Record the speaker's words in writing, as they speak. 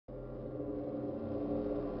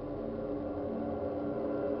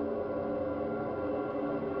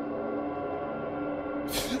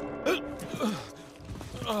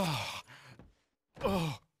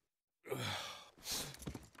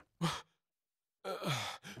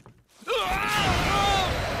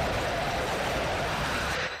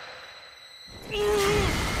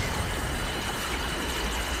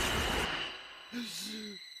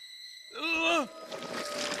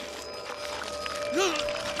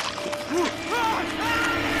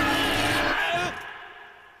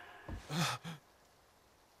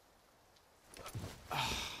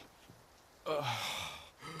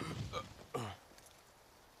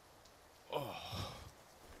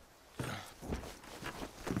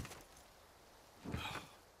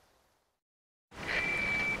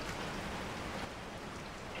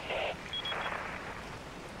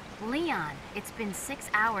Leon, it's been 6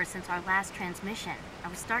 hours since our last transmission. I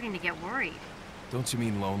was starting to get worried. Don't you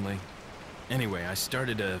mean lonely? Anyway, I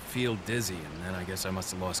started to feel dizzy, and then I guess I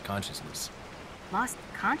must have lost consciousness. Lost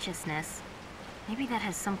consciousness? Maybe that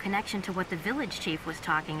has some connection to what the village chief was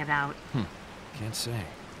talking about. Can't say.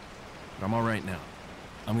 But I'm all right now.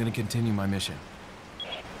 I'm gonna continue my mission.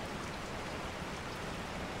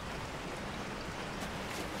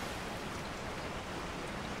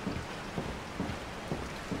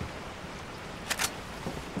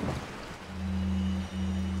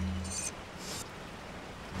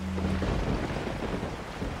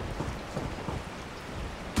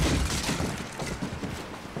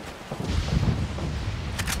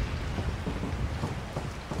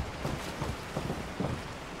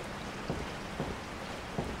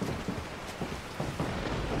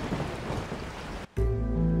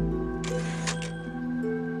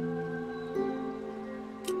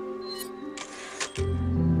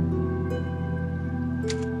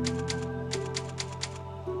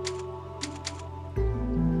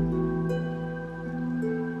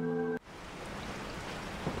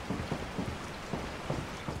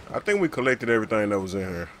 I think we collected everything that was in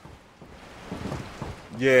here.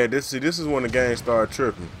 Yeah, this is when the game started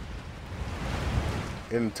tripping.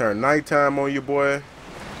 And it turned nighttime on you, boy.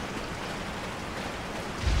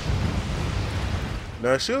 Now,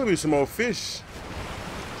 there should be some more fish.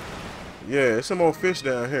 Yeah, there's some more fish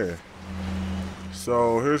down here.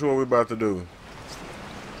 So, here's what we're about to do.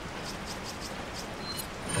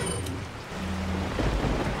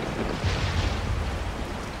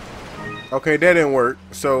 Okay, that didn't work.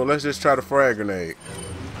 So, let's just try the frag grenade.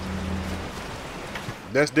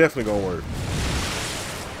 That's definitely gonna work.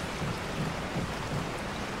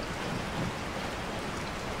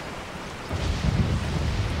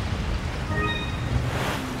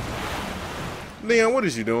 Leon, what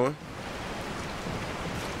is you doing?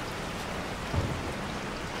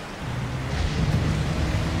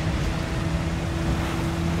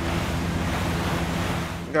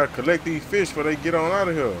 You gotta collect these fish before they get on out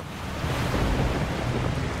of here.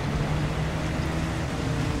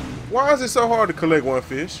 Why is it so hard to collect one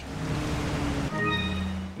fish?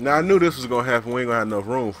 Now, I knew this was gonna happen. We ain't gonna have enough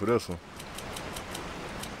room for this one.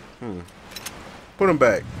 Put him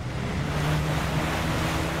back.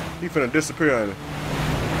 He finna disappear on it.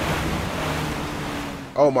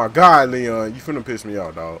 Oh my God, Leon, you finna piss me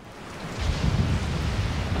off, dog.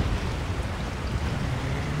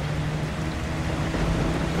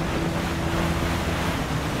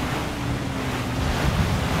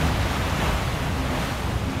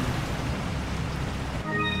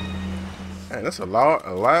 Man, that's a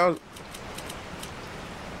loud.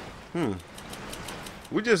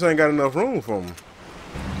 We just ain't got enough room for them.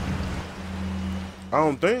 I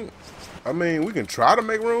don't think. I mean, we can try to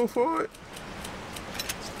make room for it.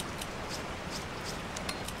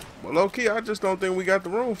 But low key, I just don't think we got the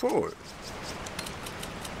room for it.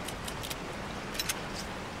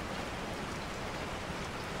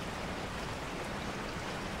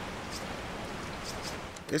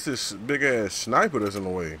 It's this big ass sniper that's in the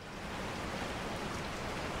way.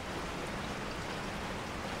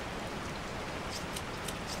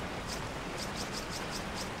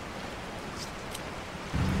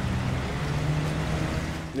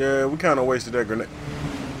 Yeah, we kind of wasted that grenade.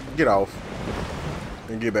 Get off.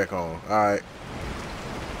 And get back on. Alright.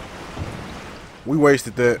 We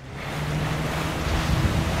wasted that.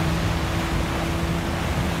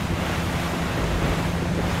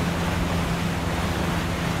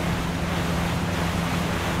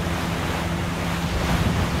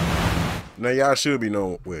 Now y'all should be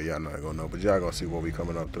knowing. Well, y'all not gonna know, but y'all gonna see what we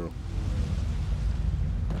coming up through.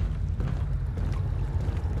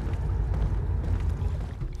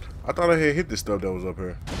 I thought I had hit this stuff that was up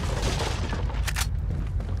here.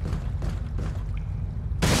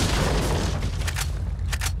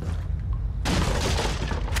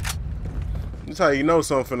 That's how you know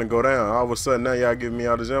something finna go down. All of a sudden now y'all giving me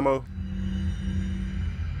all this ammo.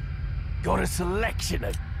 Got a selection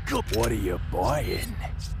of good. What are you buying?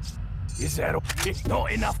 Is that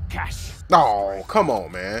not enough cash? Oh, come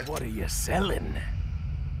on, man. What are you selling?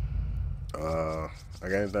 I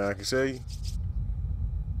got anything I can sell you?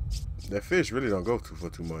 That fish really don't go for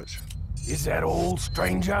too much. Is that all,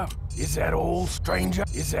 stranger? Is that all, stranger?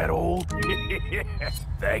 Is that all?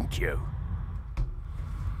 Thank you.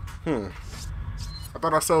 I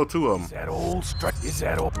thought I sold 2 of them. Is that all, Is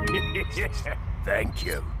that all? Thank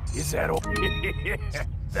you. Is that all?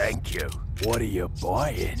 Thank you. What are you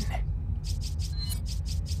buying?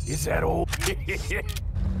 Is that all?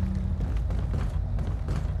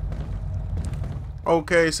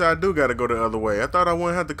 Okay, so I do gotta go the other way. I thought I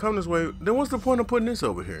wouldn't have to come this way. Then what's the point of putting this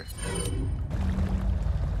over here?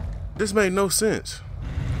 This made no sense.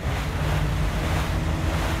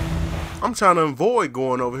 I'm trying to avoid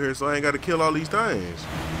going over here so I ain't gotta kill all these things.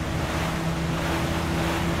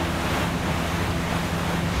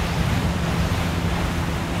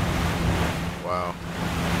 Wow.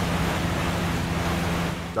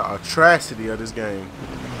 The atrocity of this game.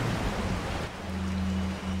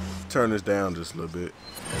 Turn this down just a little bit.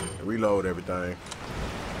 Reload everything.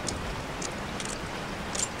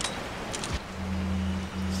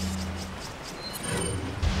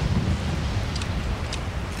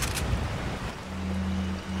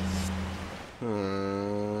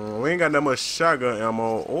 We ain't got that much shotgun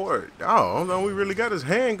ammo or all we really got is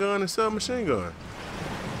handgun and submachine gun.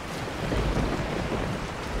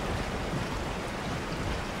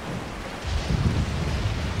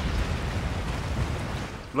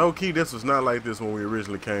 Low key, this was not like this when we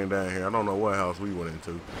originally came down here. I don't know what house we went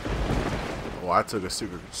into. Oh, I took a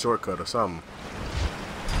secret shortcut or something.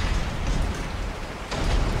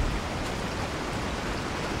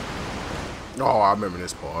 Oh, I remember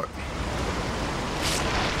this part.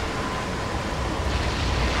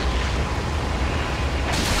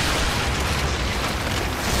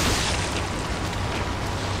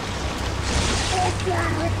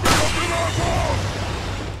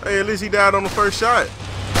 Hey, at least he died on the first shot.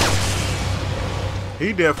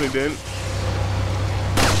 He definitely didn't.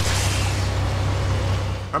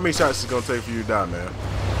 How many shots is it gonna take for you to die, man?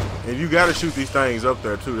 And you gotta shoot these things up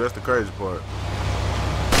there too. That's the crazy part.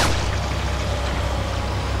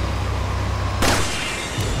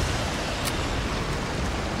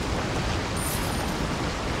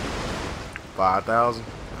 $5,000.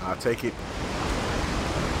 I'll take it.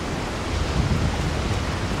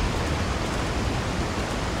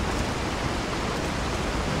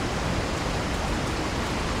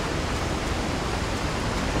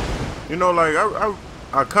 You know, like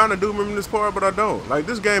I kind of do remember this part, but I don't. Like,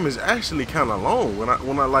 this game is actually kind of long when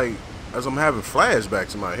I like, as I'm having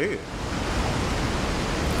flashbacks in my head.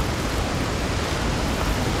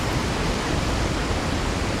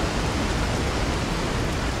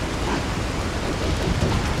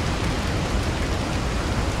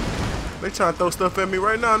 They trying to throw stuff at me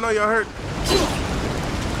right now. I know y'all hurt.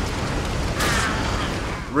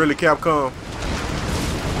 Really, Capcom?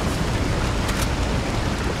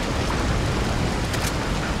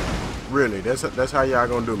 Really, that's how y'all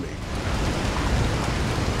gonna do me.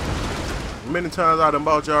 Many times I done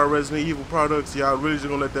bought y'all Resident Evil products, y'all really just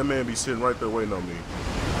gonna let that man be sitting right there waiting on me.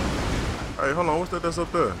 Hey, hold on, what's that's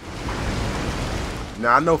up there?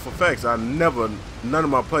 Now I know for facts, none of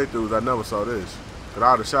my playthroughs, I never saw this. Cause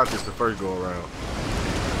I would've shot this the first go around.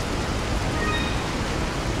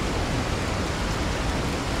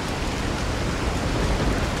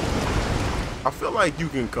 I feel like you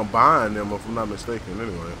can combine them if I'm not mistaken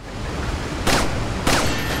anyway.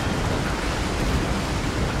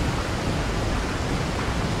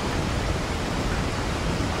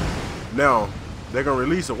 Now, they're going to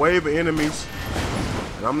release a wave of enemies.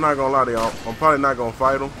 And I'm not going to lie to y'all, I'm probably not going to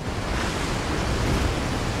fight them.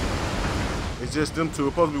 It's just them two.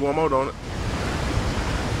 It's supposed to be one more, don't it?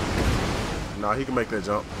 Nah, he can make that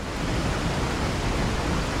jump.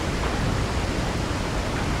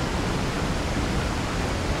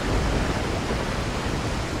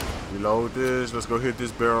 Reload this. Let's go hit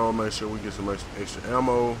this barrel. Make sure we get some extra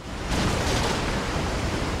ammo.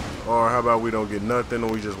 Or how about we don't get nothing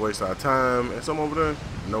and we just waste our time? And some over there?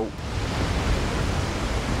 Nope.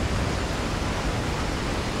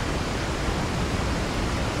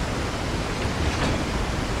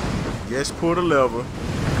 Yes, pull the lever.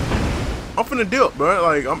 I'm finna dip, bro.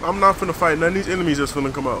 Like, I'm not finna fight none of these enemies that's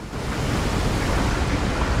finna come out.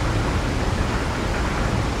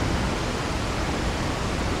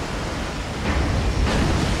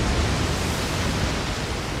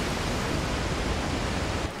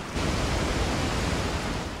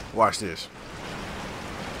 Watch this.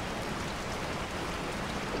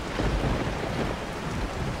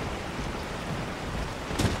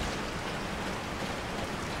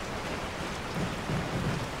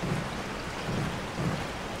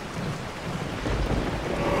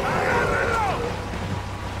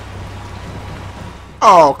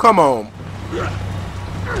 Oh, come on.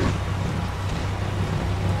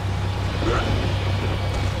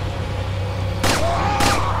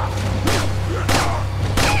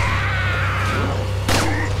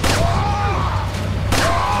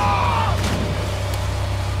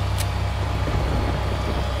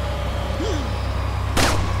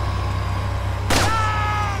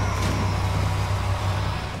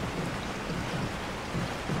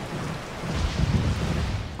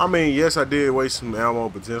 I mean, yes, I did waste some ammo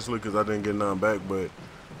potentially because I didn't get none back, but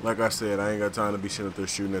like I said, I ain't got time to be sitting up there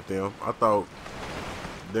shooting at them. I thought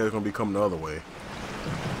they were going to be coming the other way.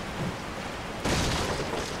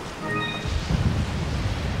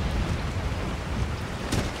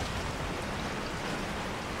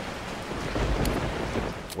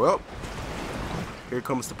 Well, here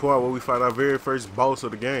comes the part where we fight our very first boss of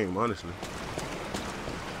the game, honestly.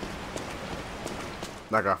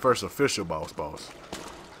 Like our first official boss.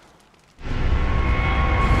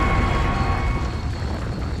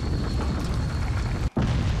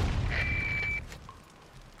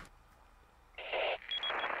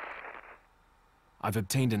 I've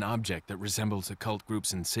obtained an object that resembles a cult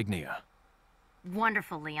group's insignia.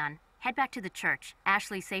 Wonderful, Leon. Head back to the church.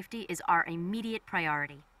 Ashley's safety is our immediate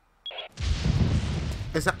priority.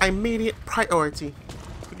 It's an immediate priority.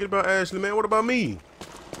 Forget about Ashley, man. What about me?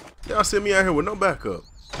 Y'all sent me out here with no backup.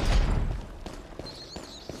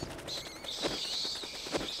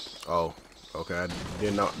 Oh, okay. I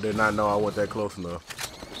did not know I went that close enough.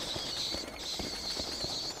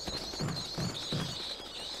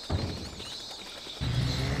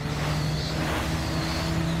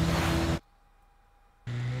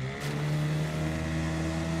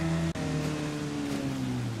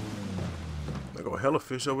 There go hella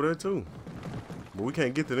fish over there too, but we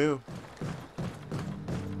can't get to them.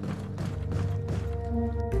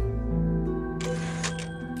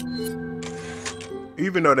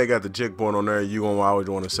 Even though they got the checkpoint on there, you gonna always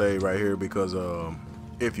want to save right here because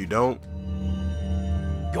if you don't,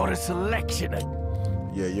 Got a selection of...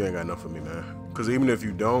 yeah, you ain't got enough for me, man. Because even if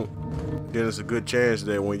you don't, then it's a good chance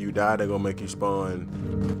that when you die, they're gonna make you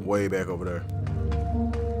spawn way back over there.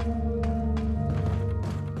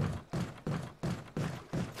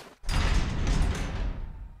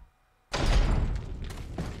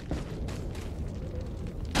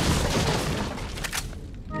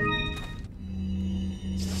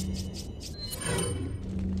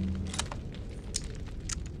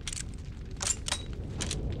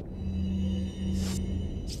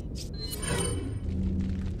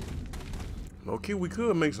 Okay, we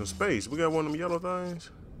could make some space. We got one of them yellow things.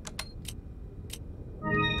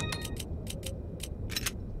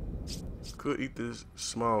 Could eat this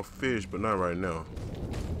small fish, but not right now.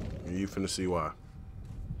 And you finna see why.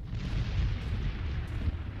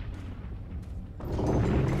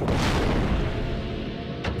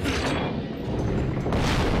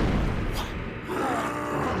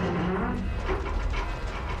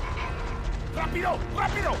 ¡Rápido!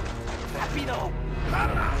 ¡Rápido! ¡Rápido!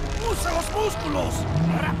 ¡Larra! ¡Usa los músculos!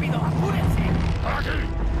 ¡Rápido! ¡Apúrense! ¡Por aquí!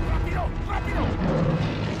 ¡Rápido! ¡Rápido!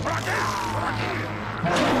 ¡Por aquí! ¡Por aquí!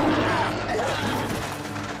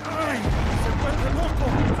 ¡Ay! ¡Se vuelve loco!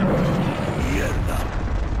 ¡Mierda!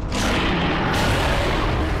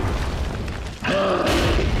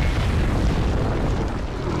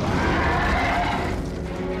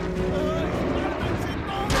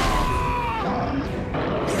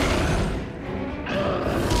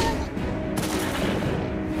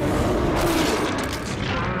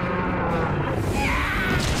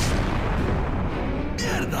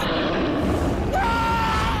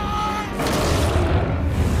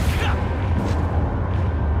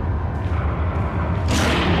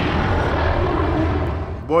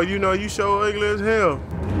 Boy, you know you so ugly as hell.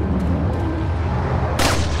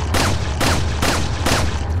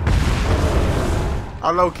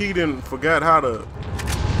 I low-key didn't forgot how to...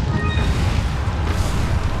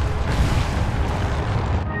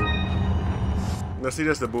 Now see,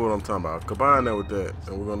 that's the bull I'm talking about. Combine that with that,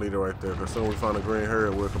 and we're gonna leave it right there. Cause soon we find a green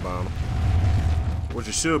herd, we'll combine them. Which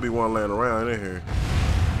it should be one laying around in here.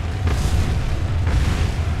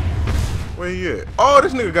 Where he at? Oh,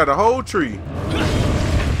 this nigga got a whole tree.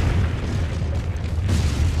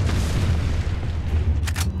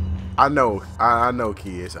 I know, I know,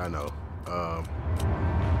 kids. I know.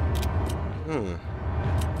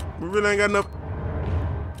 We really ain't got enough.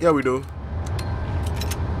 Yeah, we do.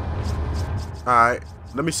 All right,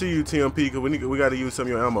 let me see you, TMP, because we got to use some of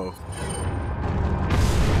your ammo.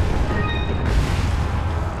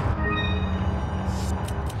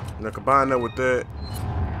 Now combine that with that.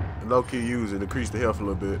 Low key use it, increase the health a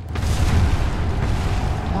little bit.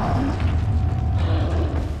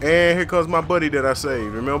 And here comes my buddy that I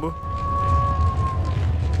saved, remember?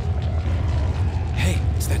 Hey,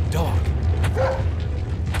 it's that dog.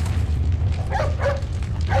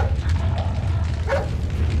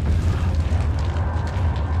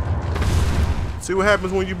 See what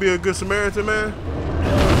happens when you be a good Samaritan, man?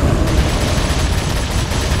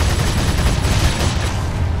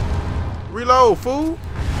 Reload, fool.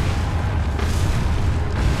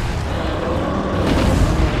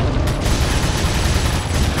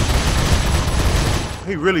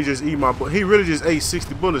 He really just ate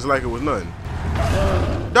 60 bullets like it was nothing.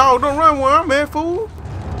 Dog, don't run where I'm at, fool.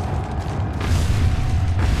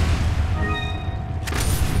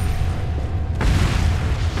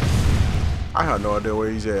 I have no idea where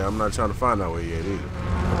he's at. I'm not trying to find out where he's at either.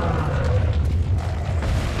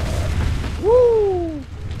 Woo!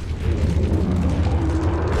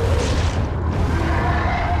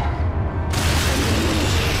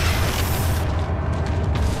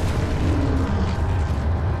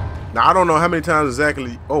 Now, I don't know how many times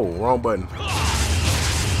exactly. Oh, wrong button.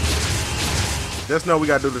 Just know we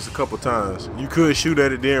gotta do this a couple times. You could shoot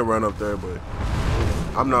at it then run up there, but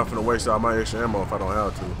I'm not finna waste all my extra ammo if I don't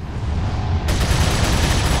have to.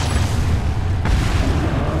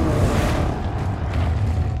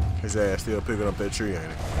 His ass still picking up that tree, ain't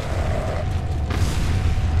it?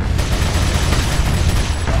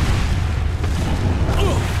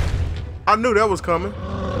 I knew that was coming.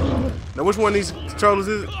 Now, which one of these controllers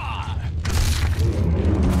is it?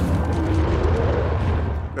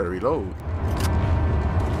 Gotta reload.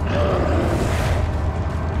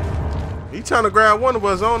 He trying to grab one of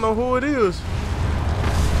us. I don't know who it is.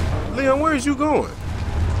 Leon, where is you going?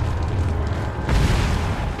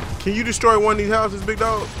 Can you destroy one of these houses, big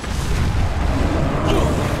dog?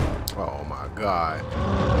 Oh my God.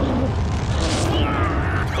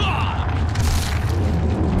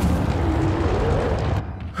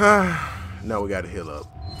 Now we gotta heal up.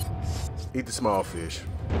 Eat the small fish.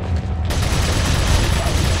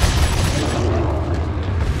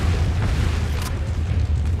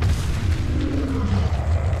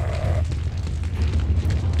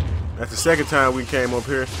 That's the second time we came up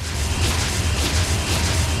here.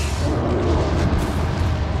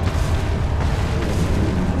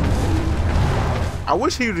 I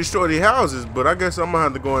wish he would destroy the houses, but I guess I'm gonna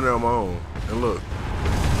have to go in there on my own. And look.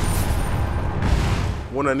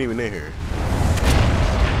 One ain't even in here.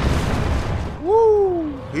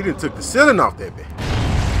 Woo! He done took the ceiling off that bit.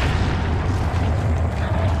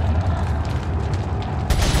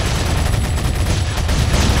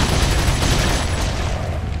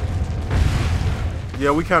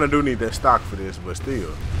 Yeah, we kind of do need that stock for this, but still.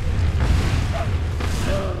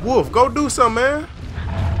 Wolf, go do something, man.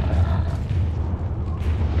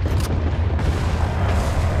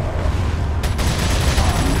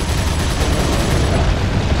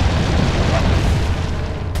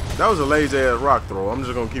 That was a lazy ass rock throw. I'm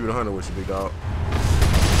just gonna keep it 100 with you, big dog.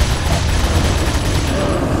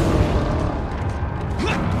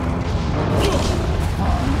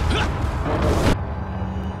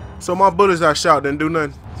 So my bullets I shot didn't do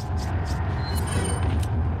nothing.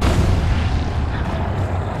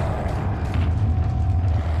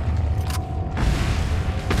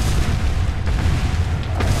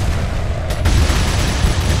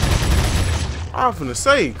 I was finna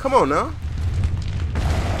say, come on now.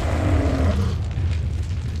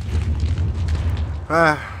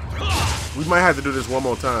 We might have to do this one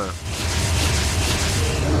more time.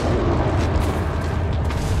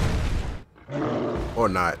 Or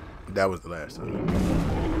not. That was the last time.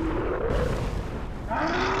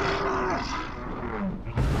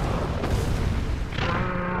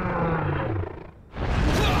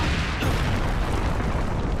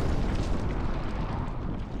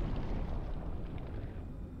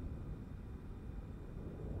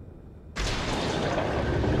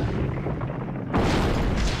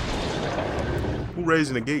 Who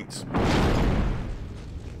raising the gates?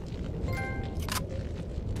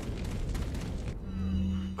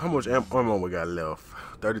 How much ammo we got left?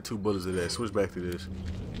 32 bullets of that. Switch back to this.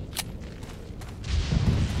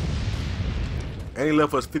 And he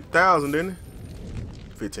left us 50,000, didn't he?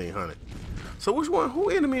 1,500. So which one? Who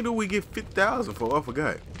enemy do we get 50,000 for? I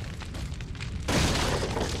forgot.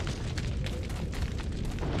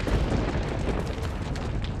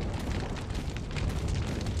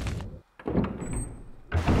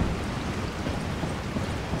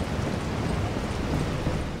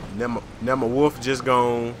 Now my wolf just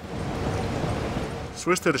gone.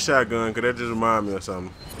 Switch to the shotgun, cause that just remind me of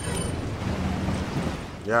something.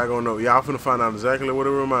 Y'all gonna know. Y'all finna find out exactly what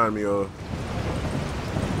it remind me of.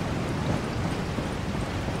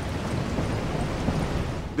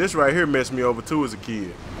 This right here messed me over too as a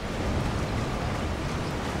kid.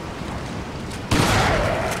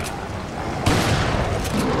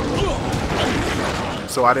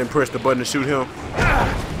 So I didn't press the button to shoot him.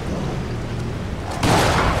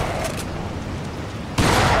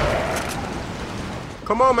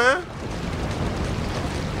 Come on, man.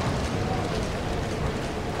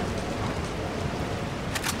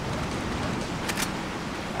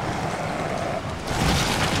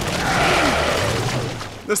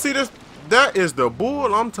 Now see this? That is the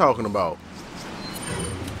bull I'm talking about.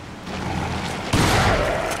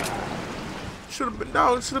 Should have been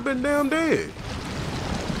dog. Should have been damn dead.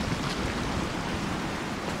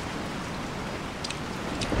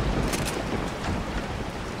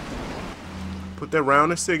 Put that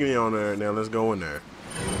round insignia on there. Now let's go in there.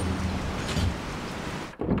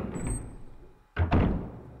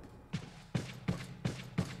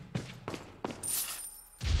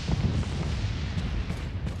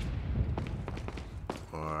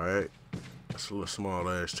 Alright. It's a little small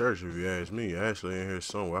ass church if you ask me. Actually in here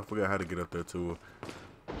somewhere. I forgot how to get up there to her.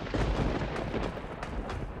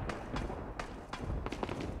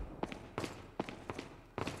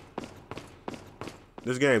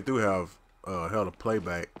 This game do have hell of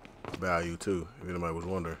playback value too, if anybody was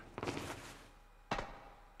wondering.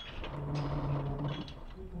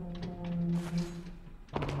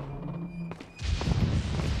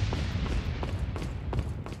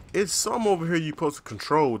 It's some over here you supposed to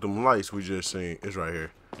control with them lights we just seen. It's right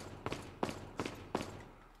here.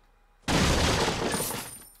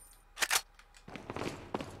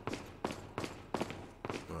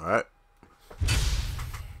 Alright.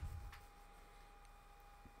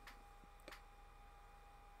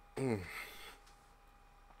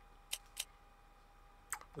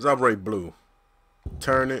 Let's operate blue.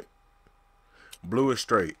 Turn it. Blue is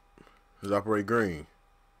straight. Let's operate green.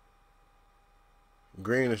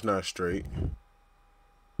 Green is not straight.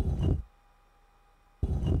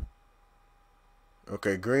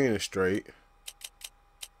 Okay, green is straight.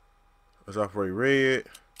 Let's operate red.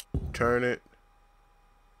 Turn it.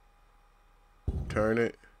 Turn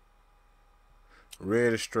it.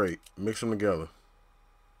 Red is straight. Mix them together.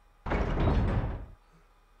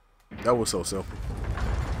 That was so simple.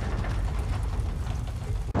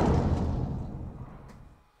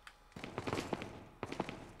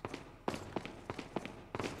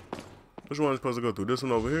 Which one is supposed to go through? This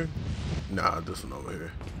one over here? Nah, this one over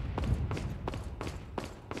here.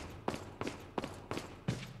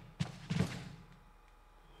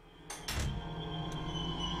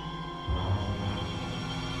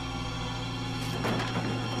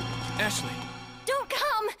 Ashley! Don't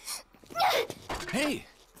come! Hey!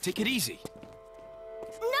 Take it easy.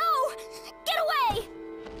 No! Get away!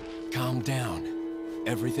 Calm down.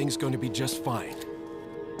 Everything's going to be just fine.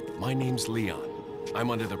 My name's Leon. I'm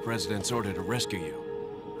under the President's order to rescue you.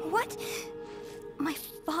 What? My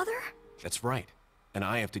father? That's right. And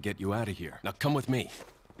I have to get you out of here. Now come with me.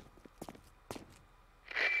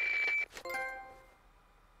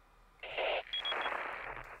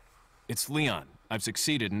 It's Leon. I've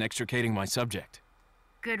succeeded in extricating my subject.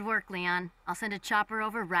 Good work, Leon. I'll send a chopper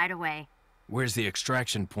over right away. Where's the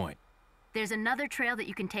extraction point? There's another trail that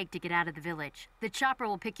you can take to get out of the village. The chopper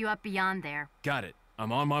will pick you up beyond there. Got it.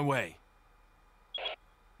 I'm on my way.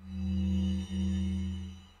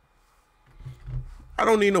 I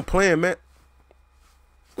don't need no plan, man.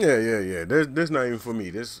 Yeah. This not even for me.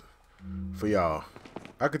 This for y'all.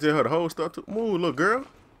 I could tell her the whole stuff too. Move, little girl.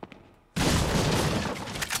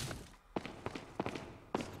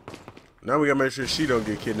 Now we gotta make sure she don't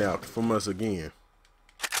get kidnapped from us again.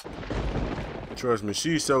 Trust me,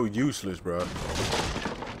 she's so useless, bro.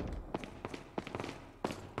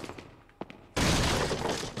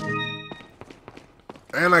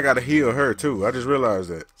 And I gotta heal her too. I just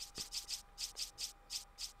realized that.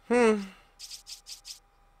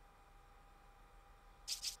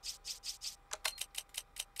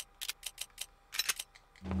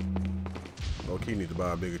 Low-key need to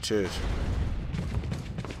buy a bigger chest.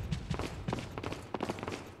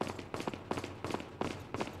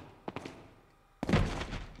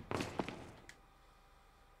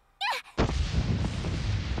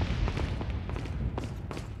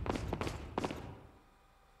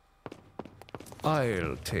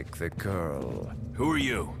 I'll take the girl. Who are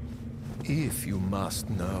you? If you must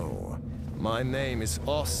know, my name is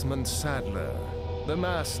Osmond Sadler, the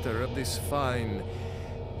master of this fine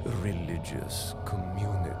religious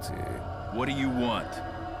community. What do you want?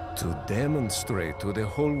 To demonstrate to the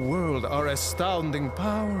whole world our astounding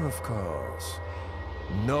power, of course.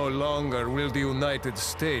 No longer will the United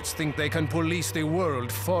States think they can police the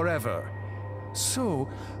world forever. So,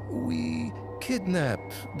 we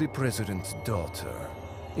kidnapped the president's daughter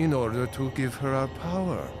in order to give her our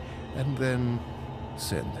power and then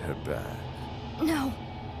send her back. No.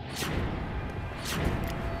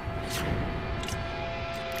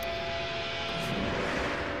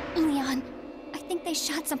 Leon, I think they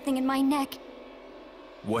shot something in my neck.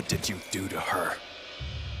 What did you do to her?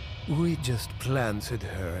 We just planted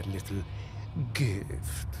her a little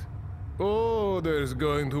gift. Oh, there's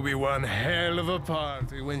going to be one hell of a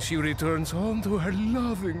party when she returns home to her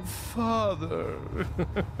loving father.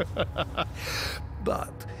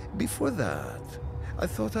 But before that, I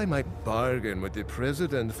thought I might bargain with the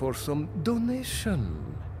president for some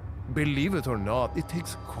donation. Believe it or not, it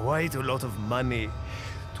takes quite a lot of money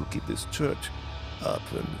to keep this church up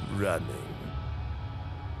and running.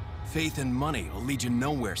 Faith and money will lead you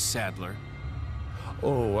nowhere, Sadler.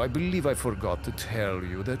 Oh, I believe I forgot to tell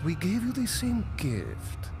you that we gave you the same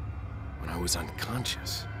gift. When I was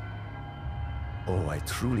unconscious. Oh, I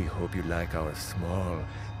truly hope you like our small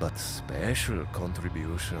but special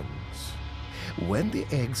contributions. When the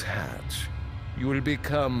eggs hatch, you will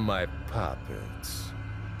become my puppets.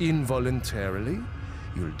 Involuntarily,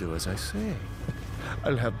 you'll do as I say.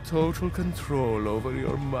 I'll have total control over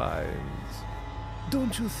your minds.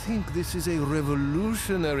 Don't you think this is a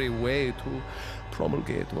revolutionary way to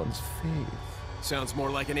promulgate one's faith? Sounds more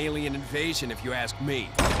like an alien invasion if you ask me.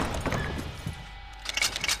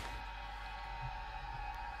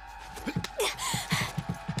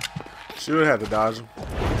 Should have to dodge him.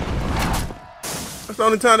 That's the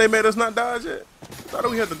only time they made us not dodge it. Thought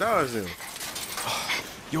we had to dodge them.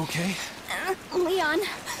 You okay? Leon,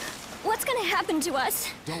 what's gonna happen to us?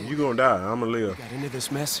 You gonna die. I'm gonna live. Got into this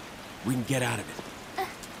mess? We can get out of it.